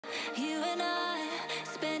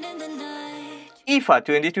IFA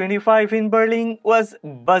 2025 in Berlin was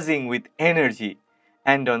buzzing with energy,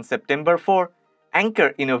 and on September 4,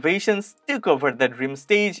 Anker Innovations took over the Dreame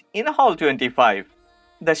stage in Hall 25.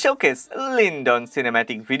 The showcase leaned on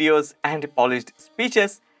cinematic videos and polished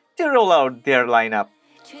speeches to roll out their lineup.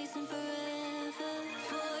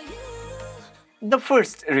 The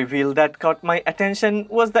first reveal that caught my attention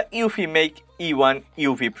was the EufyMake E1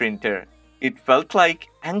 UV Printer. It felt like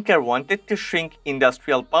Anker wanted to shrink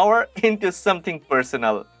industrial power into something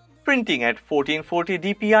personal. Printing at 1440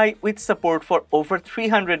 dpi with support for over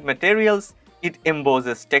 300 materials, it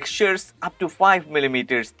embosses textures up to 5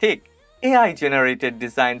 mm thick. AI-generated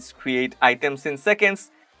designs create items in seconds,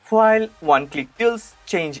 while one-click tools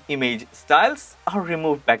change image styles or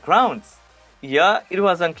remove backgrounds. Yeah, it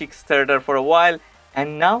was on Kickstarter for a while,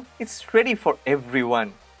 and now it's ready for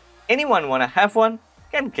everyone. Anyone wanna have one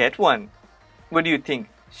can get one. What do you think?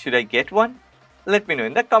 Should I get one? Let me know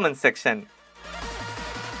in the comment section.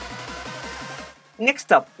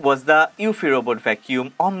 Next up was the eufy Robot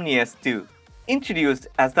Vacuum Omni S2. Introduced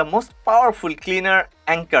as the most powerful cleaner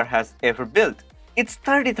Anker has ever built. Its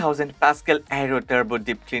 30,000 Pascal Aero Turbo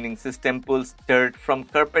Deep Cleaning System pulls dirt from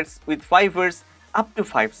carpets with fibers up to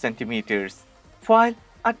 5 cm, while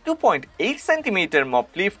a 2.8 cm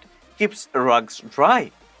mop lift keeps rugs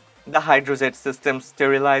dry. The Hydrojet system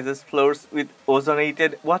sterilizes floors with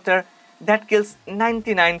ozonated water that kills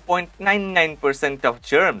 99.99% of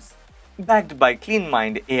germs. Backed by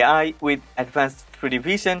CleanMind AI with advanced 3D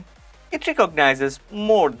vision, it recognizes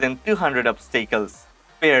more than 200 obstacles.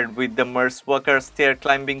 Paired with the Merce Walker stair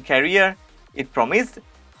climbing carrier, it promised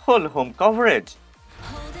whole home coverage.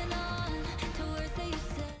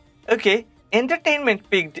 Okay, entertainment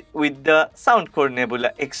peaked with the Soundcore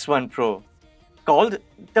Nebula X1 Pro. Called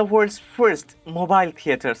the world's first mobile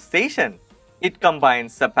theater station. It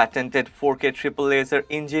combines a patented 4K triple laser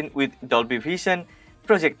engine with Dolby Vision,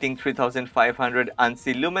 projecting 3500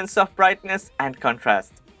 ANSI lumens of brightness and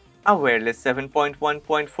contrast. A wireless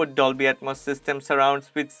 7.1.4 Dolby Atmos system surrounds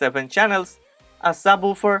with 7 channels, a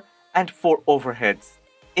subwoofer, and 4 overheads.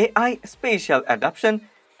 AI spatial adaptation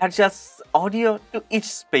adjusts audio to each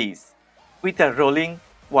space. With a rolling,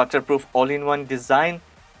 waterproof all-in-one design,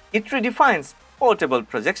 it redefines portable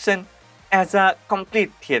projection as a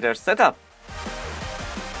complete theater setup.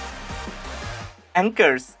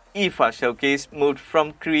 Anker's IFA showcase moved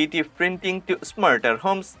from creative printing to smarter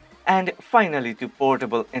homes and finally to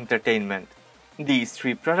portable entertainment. These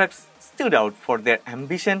 3 products stood out for their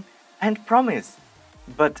ambition and promise,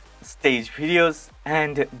 but stage videos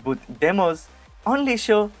and booth demos only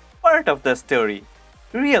show part of the story.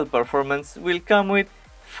 Real performance will come with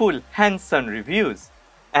full hands-on reviews.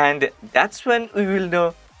 And that's when we will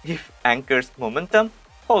know if Anker's momentum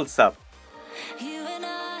holds up.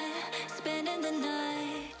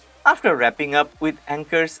 After wrapping up with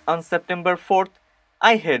Anker's on September 4th,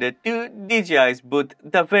 I headed to DJI's booth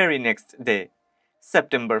the very next day.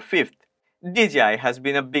 September 5th. DJI has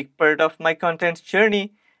been a big part of my content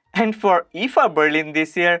journey, and for IFA Berlin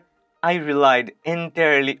this year, I relied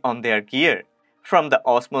entirely on their gear. From the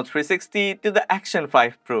Osmo 360 to the Action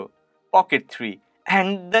 5 Pro, Pocket 3,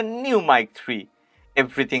 and the new Mic 3.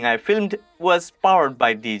 Everything I filmed was powered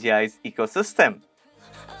by DJI's ecosystem.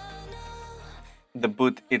 The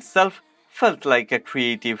booth itself felt like a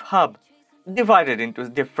creative hub. Divided into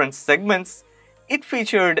different segments, it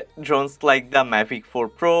featured drones like the Mavic 4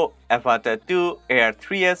 Pro, Avatar 2, Air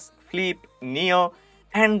 3s, Flip, Neo,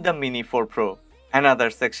 and the Mini 4 Pro. Another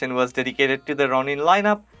section was dedicated to the Ronin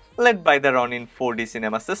lineup, led by the Ronin 4D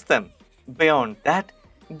cinema system. Beyond that,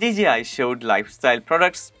 DJI showed lifestyle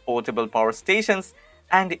products, portable power stations,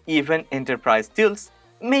 and even enterprise tools,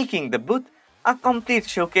 making the booth a complete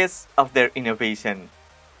showcase of their innovation.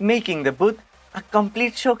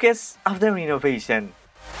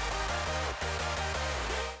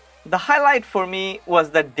 The highlight for me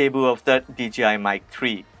was the debut of the DJI Mic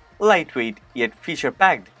 3, lightweight yet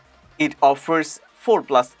feature-packed. It offers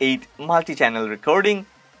 4+8 multi-channel recording,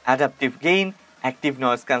 adaptive gain, active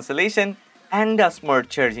noise cancellation, and a smart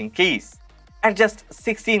charging case. At just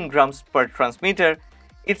 16 grams per transmitter,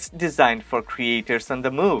 it's designed for creators on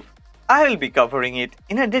the move. I will be covering it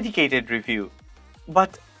in a dedicated review.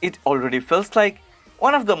 But it already feels like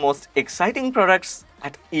one of the most exciting products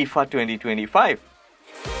at IFA 2025.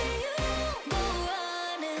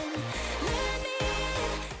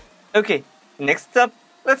 Okay, next up,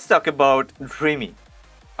 let's talk about Dreame.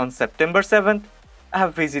 On September 7th, I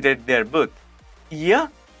have visited their booth. Yeah,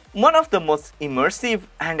 one of the most immersive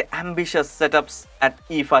and ambitious setups at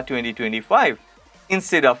IFA 2025.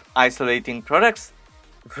 Instead of isolating products,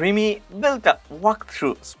 Dreame built a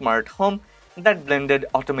walkthrough smart home that blended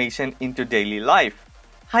automation into daily life.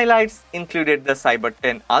 Highlights included the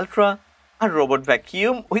Cyber10 Ultra, a robot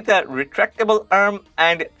vacuum with a retractable arm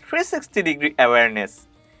and 360-degree awareness,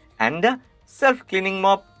 and a self-cleaning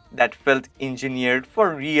mop that felt engineered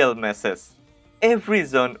for real messes. Every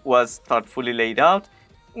zone was thoughtfully laid out,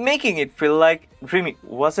 making it feel like Dreame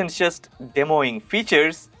wasn't just demoing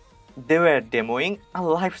features, they were demoing a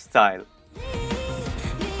lifestyle.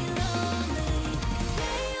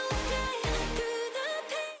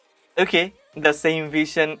 Okay, the same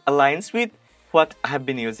vision aligns with what I have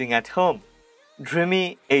been using at home.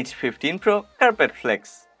 Dreame H15 Pro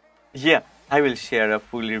CarpetFlex. Yeah, I will share a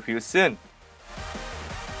full review soon.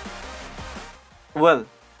 Well,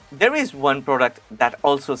 there is one product that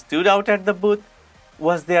also stood out at the booth,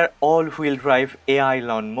 was their all-wheel drive AI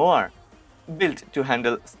lawn mower, built to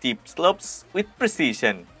handle steep slopes with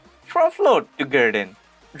precision. From floor to garden,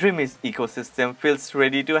 Dreame's ecosystem feels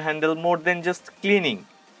ready to handle more than just cleaning.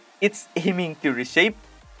 It's aiming to reshape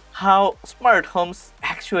how smart homes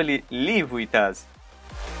actually live with us.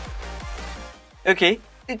 Okay,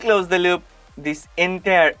 to close the loop, this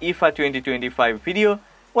entire IFA 2025 video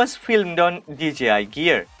was filmed on DJI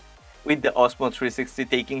gear, with the Osmo 360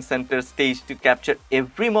 taking center stage to capture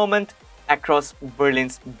every moment across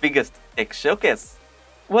Berlin's biggest tech showcase.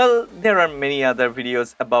 Well, there are many other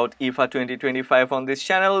videos about IFA 2025 on this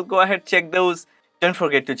channel, go ahead check those. Don't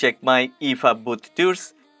forget to check my IFA booth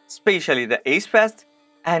tours, especially the Ace Fest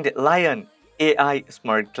and Lion AI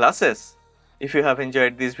smart glasses. If you have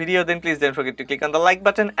enjoyed this video, then please don't forget to click on the like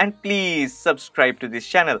button and please subscribe to this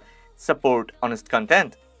channel. Support honest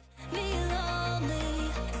content.